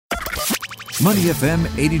Money FM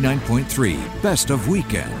 89.3, best of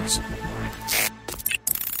weekends.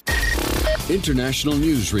 International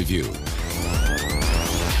News Review.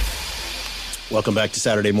 Welcome back to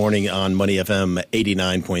Saturday morning on Money FM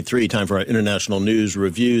 89.3. Time for our International News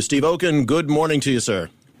Review. Steve Oken, good morning to you,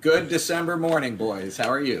 sir. Good December morning, boys. How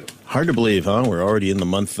are you? Hard to believe, huh? We're already in the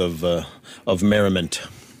month of merriment.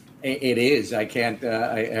 It is. I can't.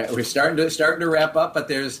 We're starting to wrap up, but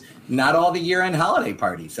there's not all the year-end holiday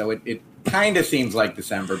parties, so it kind of seems like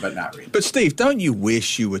December, but not really. But Steve, don't you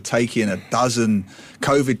wish you were taking a dozen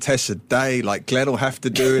COVID tests a day like Glenn will have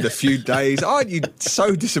to do in a few days? Aren't you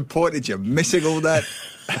so disappointed you're missing all that?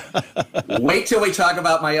 Wait till we talk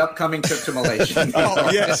about my upcoming trip to Malaysia. Oh,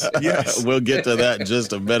 yes. We'll get to that in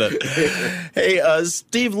just a minute. Hey,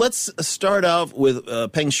 Steve, let's start off with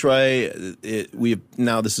Peng Shuai.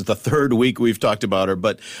 This is the third week we've talked about her,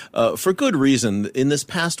 but for good reason. In this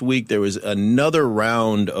past week, there was another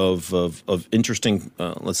round of interesting,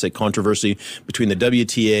 let's say, controversy between the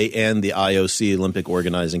WTA and the IOC, Olympic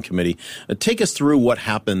Organizing Committee. Take us through what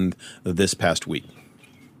happened this past week.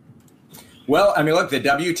 Well, I mean, look, the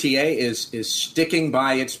WTA is sticking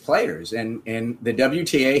by its players, and the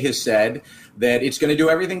WTA has said that it's going to do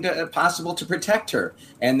everything possible to protect her,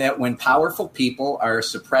 and that when powerful people are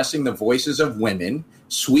suppressing the voices of women,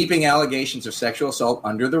 sweeping allegations of sexual assault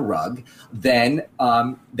under the rug, then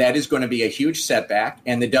that is going to be a huge setback,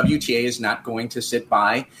 and the WTA is not going to sit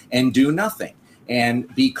by and do nothing.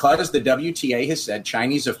 And because the WTA has said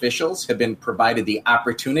Chinese officials have been provided the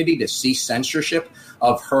opportunity to cease censorship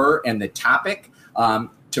of her and the topic,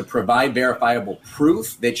 to provide verifiable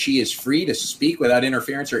proof that she is free to speak without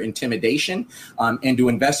interference or intimidation, and to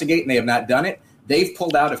investigate, and they have not done it, they've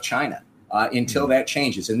pulled out of China until that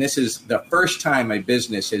changes. And this is the first time a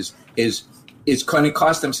business is going to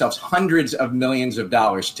cost themselves hundreds of millions of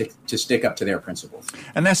dollars to stick up to their principles.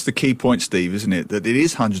 And that's the key point, Steve, isn't it? That it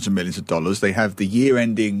is hundreds of millions of dollars. They have the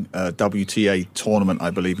year-ending WTA tournament,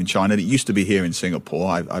 I believe, in China. It used to be here in Singapore.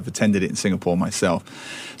 I've attended it in Singapore myself.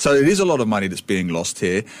 So it is a lot of money that's being lost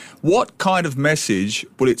here. What kind of message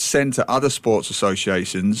will it send to other sports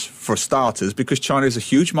associations, for starters, because China is a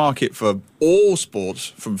huge market for all sports,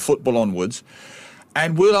 from football onwards,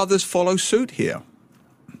 and will others follow suit here?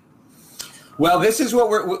 Well, this is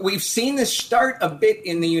what we've seen this start a bit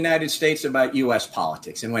in the United States about U.S.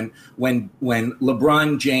 politics. And when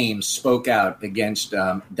LeBron James spoke out against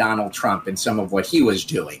Donald Trump and some of what he was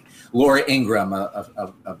doing, Laura Ingraham,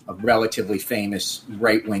 a relatively famous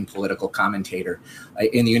right-wing political commentator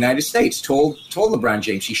in the United States, told LeBron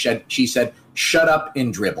James, she said, shut up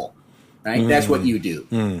and dribble. Right? That's what you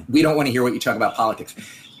do. We don't want to hear what you talk about politics.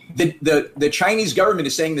 The Chinese government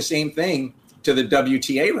is saying the same thing to the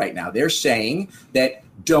WTA right now. They're saying that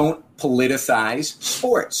don't politicize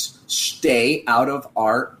sports. Stay out of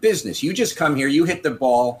our business. You just come here, you hit the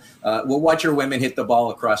ball, we'll watch your women hit the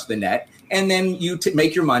ball across the net, and then you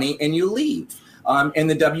make your money and you leave. And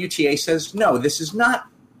the WTA says, no, this is not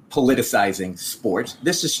politicizing sports.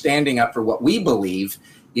 This is standing up for what we believe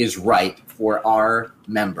is right for our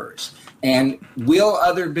members. And will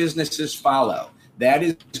other businesses follow? That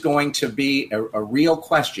is going to be a real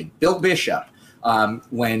question. Bill Bishop,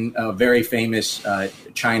 when a very famous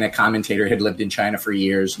China commentator, had lived in China for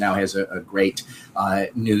years, now has a great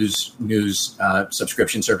news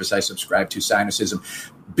subscription service I subscribe to, Sinusi즘.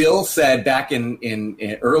 Bill said back in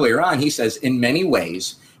earlier on, he says, in many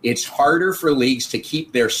ways, it's harder for leagues to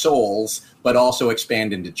keep their souls, but also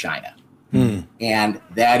expand into China. And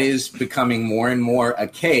that is becoming more and more a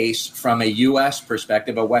case from a U.S.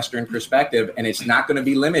 perspective, a Western perspective, and it's not going to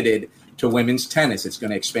be limited to women's tennis. It's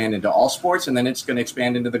going to expand into all sports, and then it's going to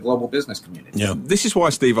expand into the global business community. Yeah. This is why,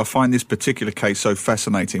 Steve, I find this particular case so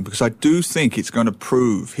fascinating, because I do think it's going to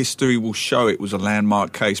prove, history will show it was a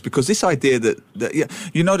landmark case, because this idea that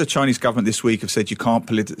the Chinese government this week have said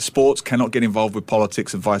sports cannot get involved with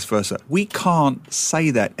politics and vice versa. We can't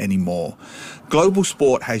say that anymore. Global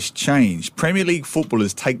sport has changed. Premier League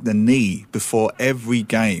footballers take the knee before every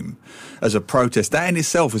game as a protest. That in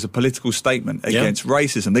itself is a political statement against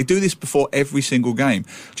racism. They do this before every single game.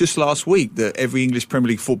 Just last week, every English Premier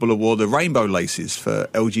League footballer wore the rainbow laces for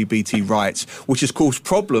LGBT rights, which has caused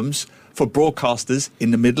problems for broadcasters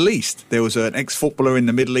in the Middle East. There was an ex-footballer in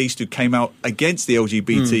the Middle East who came out against the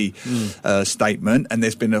LGBT statement, and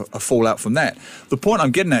there's been a fallout from that. The point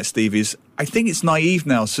I'm getting at, Steve, is I think it's naive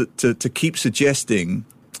now to keep suggesting,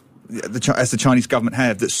 as the Chinese government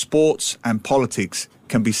have, that sports and politics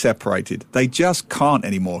can be separated. They just can't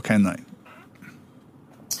anymore, can they?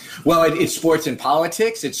 Well, it's sports and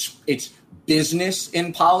politics. It's business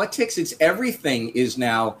in politics. It's everything is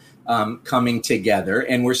now coming together.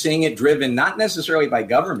 And we're seeing it driven not necessarily by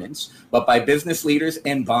governments, but by business leaders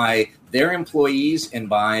and by their employees and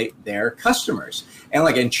by their customers.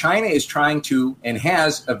 And China is trying to and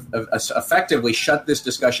has effectively shut this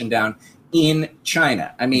discussion down in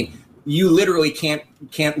China. I mean, you literally can't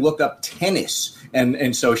look up tennis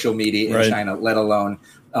and social media in China, let alone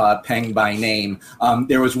Peng by name.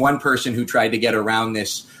 There was one person who tried to get around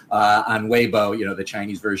this on Weibo, the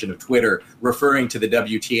Chinese version of Twitter, referring to the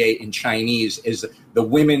WTA in Chinese as the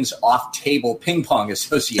Women's Off-Table Ping Pong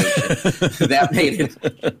Association. That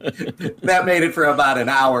made it for about an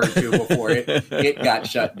hour or two before it got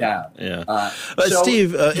shut down. Yeah.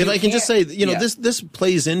 Steve, if I can just say, this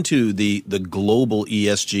plays into the global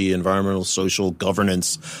ESG, environmental, social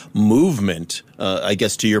governance movement. I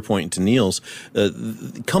guess to your point, to Neil's,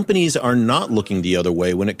 companies are not looking the other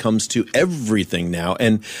way when it comes to everything now.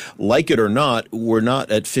 And like it or not, we're not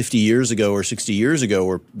at 50 years ago or 60 years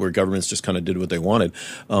ago where governments just kind of did what they wanted.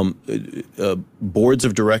 Boards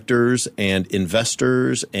of directors and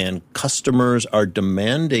investors and customers are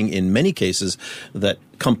demanding, in many cases, that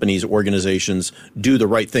companies, organizations do the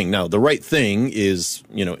right thing. Now, the right thing is,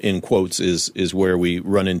 in quotes, is where we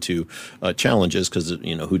run into challenges because,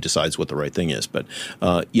 who decides what the right thing is. But,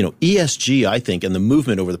 ESG, I think, and the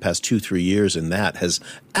movement over the past 2-3 years in that has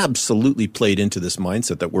absolutely played into this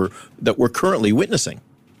mindset that we're currently witnessing.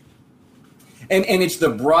 And it's the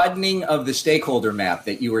broadening of the stakeholder map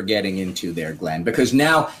that you were getting into there, Glenn, because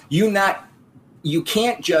now you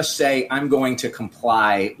can't just say, I'm going to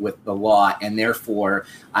comply with the law and therefore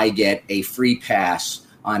I get a free pass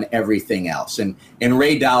on everything else. And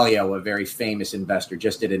Ray Dalio, a very famous investor,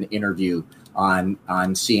 just did an interview on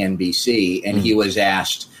CNBC, and he was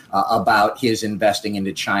asked about his investing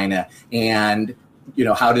into China and,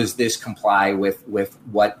 how does this comply with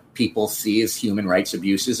what people see as human rights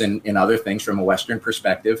abuses and other things from a Western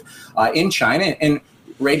perspective in China. And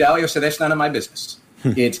Ray Dalio said, that's none of my business.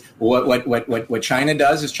 It's what China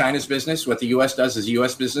does is China's business. What the U.S. does is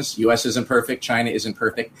U.S. business. U.S. isn't perfect. China isn't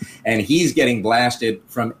perfect. And he's getting blasted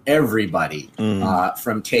from everybody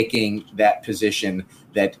from taking that position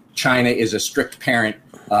that China is a strict parent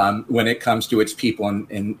when it comes to its people,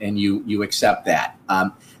 and you accept that.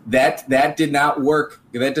 That did not work.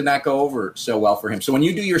 That did not go over so well for him. So when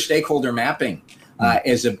you do your stakeholder mapping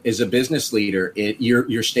as a business leader,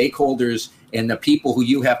 your stakeholders and the people who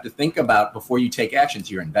you have to think about before you take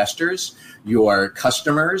actions, your investors, your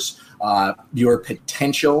customers, your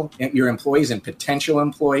employees and potential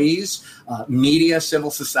employees, media,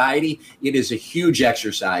 civil society. It is a huge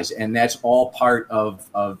exercise, and that's all part of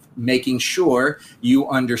making sure you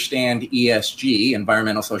understand ESG,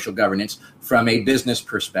 environmental social governance, from a business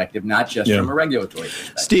perspective, not just from a regulatory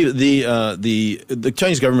perspective. Steve, the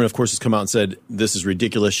Chinese government, of course, has come out and said, this is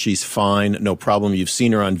ridiculous. She's fine. No problem. You've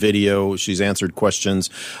seen her on video. She's answered questions.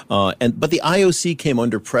 But the IOC came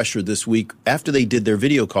under pressure this week after they did their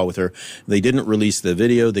video call with her. They didn't release the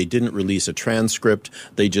video. They didn't release a transcript.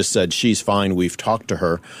 They just said, she's fine. We've talked to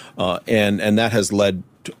her. And that has led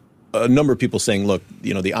a number of people saying, look,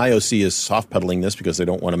 the IOC is soft pedaling this because they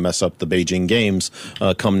don't want to mess up the Beijing Games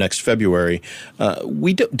come next February.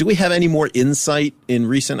 Do we have any more insight in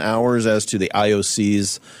recent hours as to the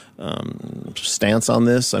IOC's stance on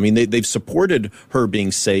this? I mean, they've supported her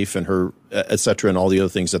being safe and her et cetera and all the other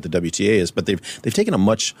things that the WTA is, but they've taken a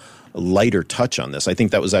much lighter touch on this. I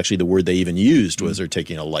think that was actually the word they even used, was they're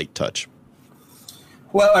taking a light touch.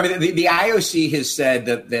 Well, I mean, the IOC has said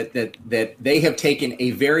that they have taken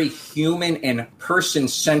a very human and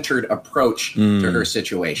person-centered approach to her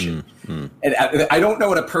situation. And I don't know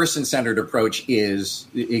what a person-centered approach is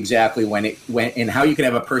exactly and how you can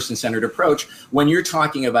have a person-centered approach when you're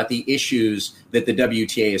talking about the issues that the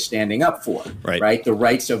WTA is standing up for, right? The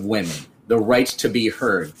rights of women, the rights to be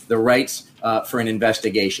heard, the rights for an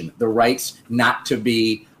investigation, the rights not to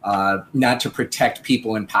protect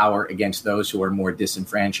people in power against those who are more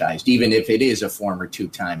disenfranchised, even if it is a former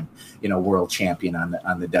two-time, world champion on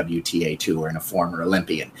the WTA tour and a former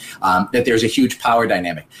Olympian. That there's a huge power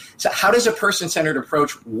dynamic. So, how does a person-centered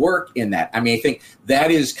approach work in that? I mean, I think that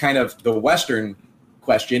is kind of the Western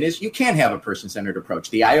question: is you can't have a person-centered approach.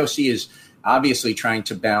 The IOC is obviously trying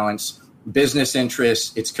to balance business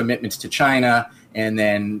interests, its commitments to China, and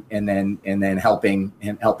then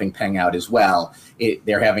helping Peng out as well.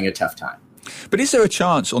 They're having a tough time. But is there a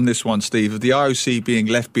chance on this one, Steve, of the IOC being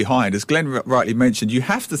left behind? As Glenn rightly mentioned, you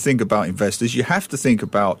have to think about investors, you have to think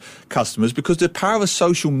about customers, because the power of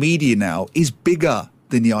social media now is bigger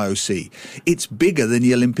than the IOC. It's bigger than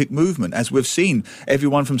the Olympic movement, as we've seen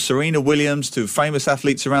everyone from Serena Williams to famous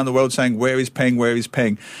athletes around the world saying, where is Peng, where is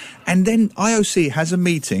Peng? And then IOC has a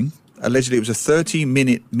meeting allegedly it was a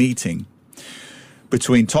 30-minute meeting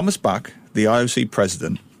between Thomas Bach, the IOC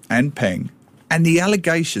president, and Peng, and the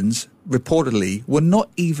allegations reportedly were not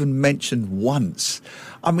even mentioned once.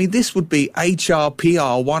 I mean, this would be HR,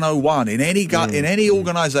 PR 101 in any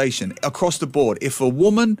organization across the board. If a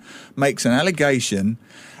woman makes an allegation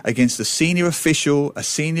against a senior official, a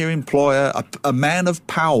senior employer, a man of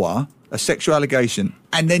power, a sexual allegation,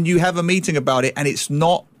 and then you have a meeting about it and it's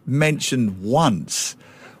not mentioned once,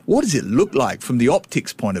 what does it look like from the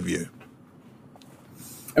optics point of view?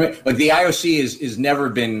 I mean, like the IOC is never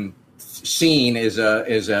been seen as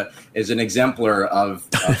an exemplar of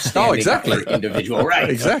standing up for individual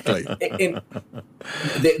rights. Exactly.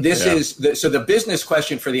 So the business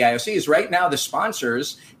question for the IOC is right now the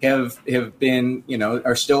sponsors have been,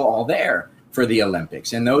 are still all there for the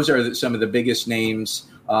Olympics, and those are some of the biggest names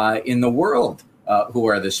in the world who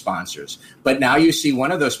are the sponsors. But now you see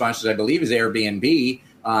one of those sponsors, I believe, is Airbnb,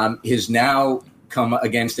 has now come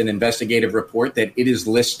against an investigative report that it is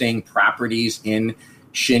listing properties in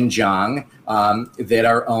Xinjiang that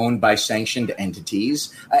are owned by sanctioned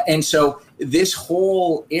entities. And so this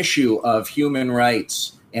whole issue of human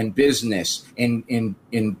rights and business in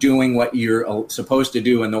doing what you're supposed to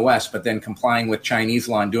do in the West, but then complying with Chinese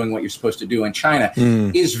law and doing what you're supposed to do in China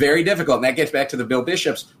is very difficult. And that gets back to the Bill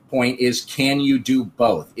Bishop's point is, can you do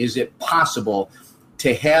both? Is it possible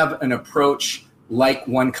to have an approach like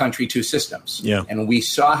one country, two systems? Yeah. And we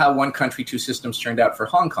saw how one country, two systems turned out for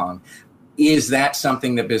Hong Kong. Is that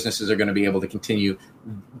something that businesses are going to be able to continue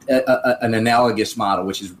an analogous model,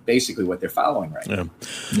 which is basically what they're following right now?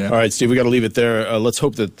 Yeah. All right, Steve, we got to leave it there. Let's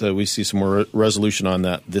hope that we see some more resolution on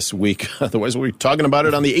that this week. Otherwise, we'll be talking about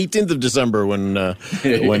it on the 18th of December when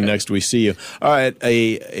next we see you. All right,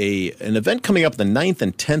 an event coming up the 9th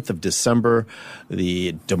and 10th of December,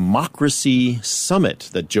 the Democracy Summit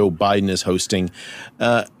that Joe Biden is hosting.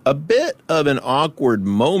 A bit of an awkward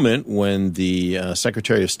moment when the Assistant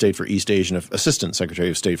Secretary of State for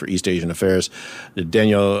East Asian Affairs,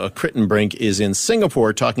 Daniel Kritenbrink, is in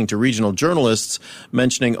Singapore talking to regional journalists,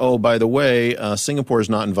 mentioning, oh, by the way, Singapore is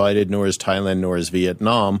not invited, nor is Thailand, nor is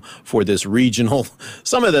Vietnam for this regional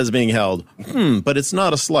summit that's being held. But it's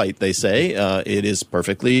not a slight, they say. It is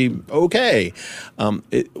perfectly okay.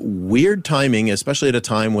 Weird timing, especially at a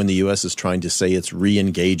time when the U.S. is trying to say it's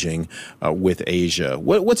re-engaging with Asia.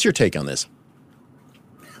 What's your take on this?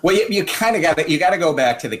 Well, you kind of got to go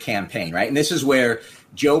back to the campaign, right? And this is where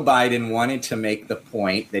Joe Biden wanted to make the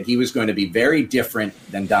point that he was going to be very different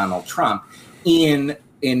than Donald Trump in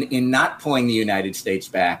not pulling the United States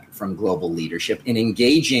back from global leadership, in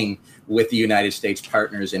engaging with the United States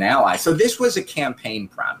partners and allies. So this was a campaign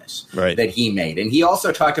promise that he made. And he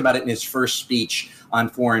also talked about it in his first speech on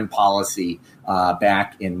foreign policy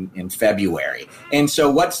back in February. And so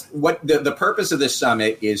what the purpose of this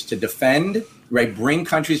summit is to defend, bring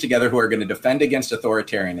countries together who are going to defend against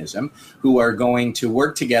authoritarianism, who are going to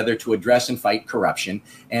work together to address and fight corruption,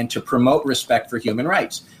 and to promote respect for human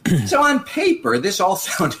rights. So on paper, this all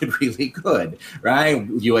sounded really good, right?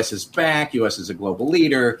 U.S. is back, U.S. is a global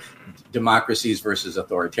leader, democracies versus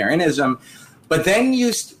authoritarianism. But then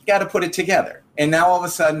you got to put it together. And now all of a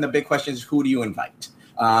sudden, the big question is, who do you invite?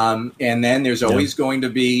 And then there's always going to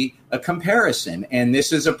be a comparison. And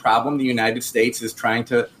this is a problem the United States is trying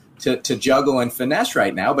to juggle and finesse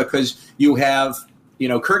right now, because you have,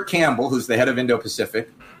 Kurt Campbell, who's the head of Indo-Pacific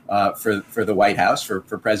for the White House, for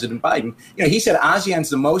President Biden. He said ASEAN's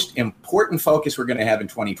the most important focus we're going to have in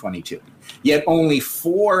 2022. Yet only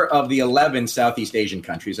 4 of the 11 Southeast Asian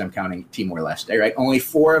countries, I'm counting Timor-Leste, right? Only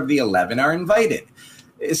 4 of the 11 are invited.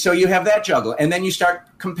 So you have that juggle. And then you start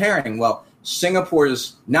comparing, well, Singapore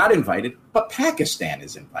is not invited, but Pakistan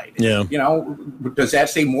is invited. Yeah. Does that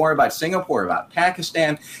say more about Singapore, about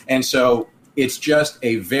Pakistan? And so it's just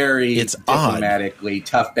a very diplomatically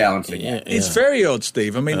tough balancing act. It's very odd,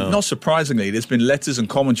 Steve. I mean, not surprisingly, there's been letters and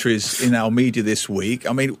commentaries in our media this week.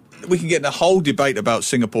 I mean, we can get in a whole debate about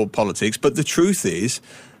Singapore politics, but the truth is,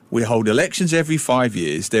 we hold elections every 5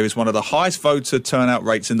 years. There is one of the highest voter turnout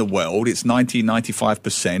rates in the world. It's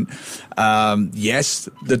 95%. Yes,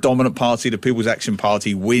 the dominant party, the People's Action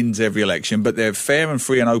Party, wins every election, but they're fair and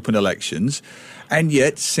free and open elections. And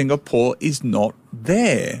yet Singapore is not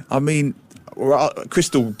there. I mean,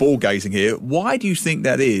 crystal ball gazing here. Why do you think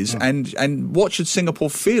that is? And what should Singapore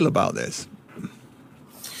feel about this?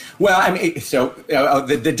 Well, I mean, so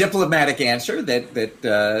the diplomatic answer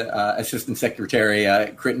that Assistant Secretary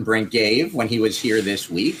Kritenbrink gave when he was here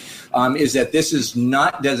this week is that this is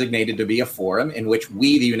not designated to be a forum in which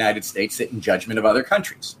we, the United States, sit in judgment of other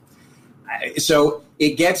countries. So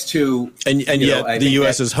it gets to, and yet the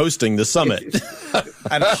U.S. is hosting the summit,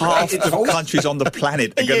 and half the countries on the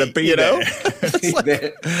planet are going to be there.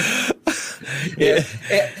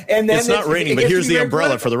 And then it's not raining, but here's the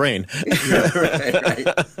umbrella for the rain.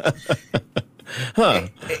 Right.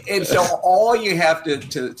 And so all you have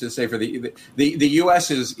to say for the U.S.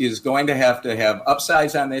 is going to have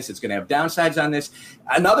upsides on this. It's going to have downsides on this.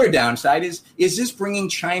 Another downside is this bringing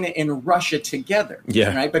China and Russia together?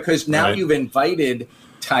 Yeah. Right. Because now you've invited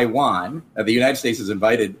Taiwan. The United States has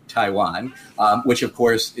invited Taiwan, which of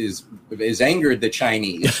course is angered the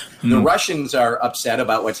Chinese. The Russians are upset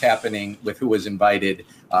about what's happening with who was invited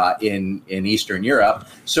in Eastern Europe.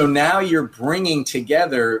 So now you're bringing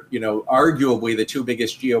together, arguably the two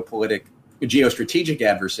biggest geostrategic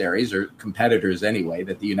adversaries, or competitors anyway,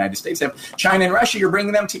 that the United States have, China and Russia. You're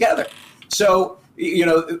bringing them together. So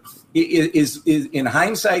is in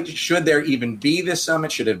hindsight, should there even be this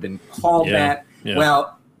summit? Should have been called that. Yeah.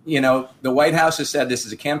 Well, the White House has said this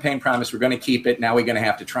is a campaign promise. We're going to keep it. Now we're going to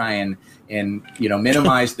have to try and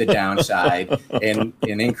minimize the downside and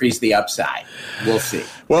increase the upside. We'll see.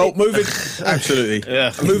 Well, moving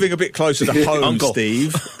a bit closer to home, Uncle.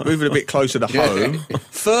 Steve. Moving a bit closer to home.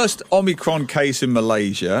 First Omicron case in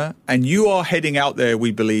Malaysia, and you are heading out there,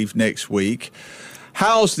 we believe, next week.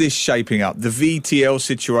 How's this shaping up? The VTL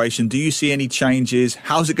situation. Do you see any changes?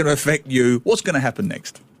 How's it going to affect you? What's going to happen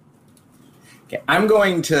next? I'm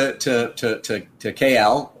going to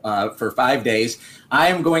KL for 5 days. I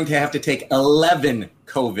am going to have to take 11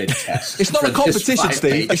 COVID tests. It's not a competition,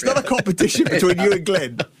 Steve. It's not a competition between you and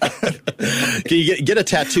Glenn. Can you get a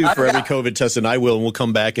tattoo for every COVID test, and I will, and we'll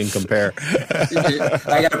come back and compare.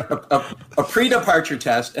 I got a pre-departure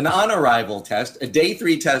test, an on-arrival test, a day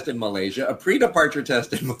 3 test in Malaysia, a pre-departure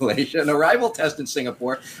test in Malaysia, an arrival test in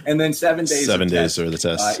Singapore, and then 7 days. 7 days for the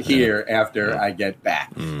test here after I get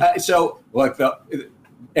back. So look,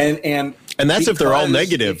 and that's if they're all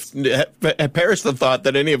negative. Perish the thought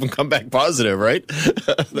that any of them come back positive, right?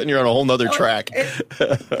 Then you're on a whole nother track. And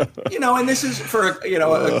this is for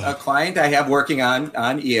a client I have working on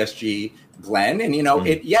ESG, Glenn, and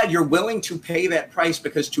you're willing to pay that price,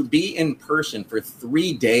 because to be in person for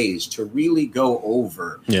 3 days to really go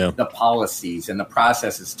over the policies and the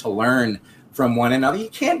processes, to learn from one another, you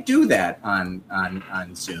can't do that on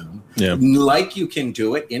Zoom like you can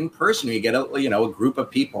do it in person. You get a group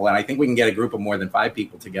of people, and I think we can get a group of more than 5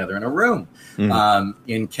 people together in a room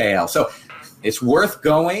in KL. So it's worth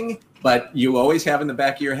going, but you always have in the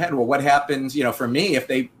back of your head, well, what happens, for me, if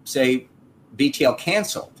they say VTL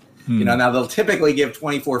canceled? Now they'll typically give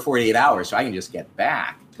 24, 48 hours, so I can just get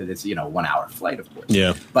back, because it's 1 hour flight, of course.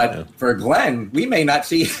 But for Glenn, we may not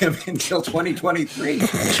see him until 2023.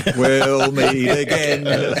 We'll meet again.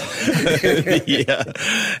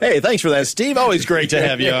 Hey, thanks for that, Steve. Always great to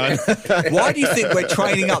have you on. Why do you think we're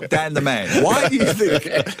training up Dan the Man? Why do you think?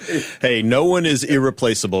 Hey, no one is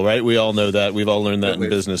irreplaceable, right? We all know that. We've all learned that in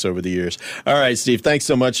business over the years. All right, Steve, thanks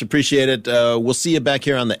so much. Appreciate it. We'll see you back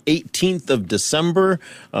here on the 18th of December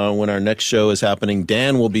when our next show is happening.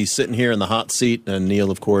 Dan will be sitting here in the hot seat, and Neil,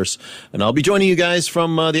 of course, and I'll be joining you guys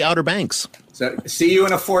from the Outer Banks. So see you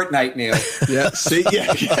in a fortnight, Neil. I'll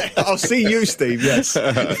see you, Steve. Yes. All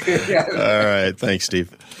right. Thanks,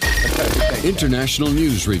 Steve. International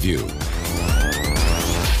News Review.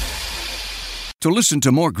 To listen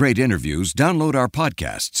to more great interviews, download our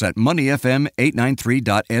podcasts at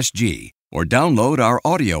moneyfm893.sg or download our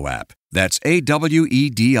audio app. That's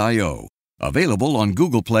AWEDIO. Available on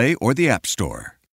Google Play or the App Store.